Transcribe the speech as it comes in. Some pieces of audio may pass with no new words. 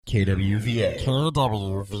KWVA.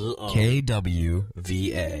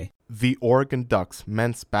 KWVA. The Oregon Ducks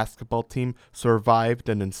men's basketball team survived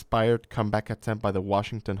an inspired comeback attempt by the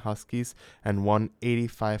Washington Huskies and won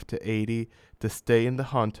 85-80 to stay in the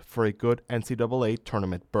hunt for a good NCAA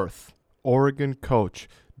tournament berth. Oregon coach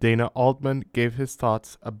Dana Altman gave his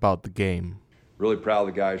thoughts about the game. Really proud of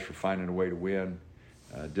the guys for finding a way to win.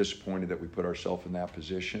 Disappointed that we put ourselves in that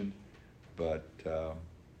position, but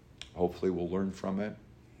hopefully we'll learn from it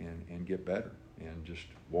and get better and just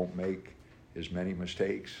won't make as many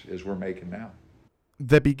mistakes as we're making now.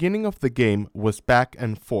 The beginning of the game was back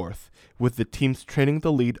and forth, with the teams trailing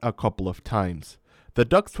the lead a couple of times. The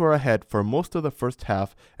Ducks were ahead for most of the first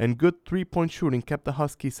half, and good three-point shooting kept the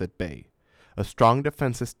Huskies at bay. A strong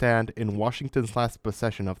defensive stand in Washington's last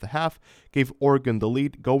possession of the half gave Oregon the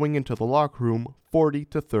lead going into the locker room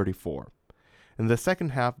 40-34. In the second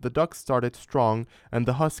half, the Ducks started strong and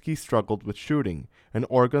the Huskies struggled with shooting, and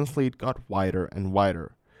Oregon's lead got wider and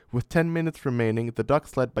wider. With 10 minutes remaining, the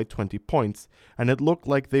Ducks led by 20 points, and it looked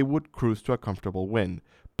like they would cruise to a comfortable win.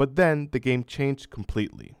 But then the game changed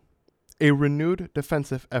completely. A renewed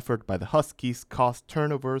defensive effort by the Huskies caused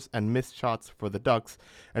turnovers and missed shots for the Ducks,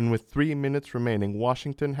 and with 3 minutes remaining,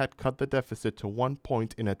 Washington had cut the deficit to 1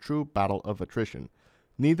 point in a true battle of attrition.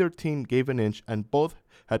 Neither team gave an inch, and both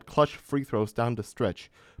had clutch free throws down the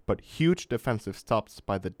stretch, but huge defensive stops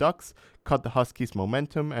by the Ducks cut the Huskies'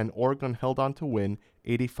 momentum, and Oregon held on to win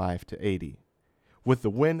 85-80. With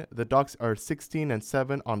the win, the Ducks are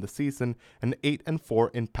 16-7 on the season and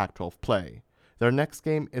 8-4 in Pac-12 play. Their next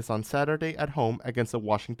game is on Saturday at home against the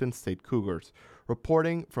Washington State Cougars.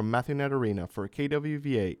 Reporting from Matthew Net Arena for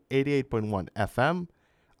KWVA 88.1 FM,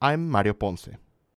 I'm Mario Ponce.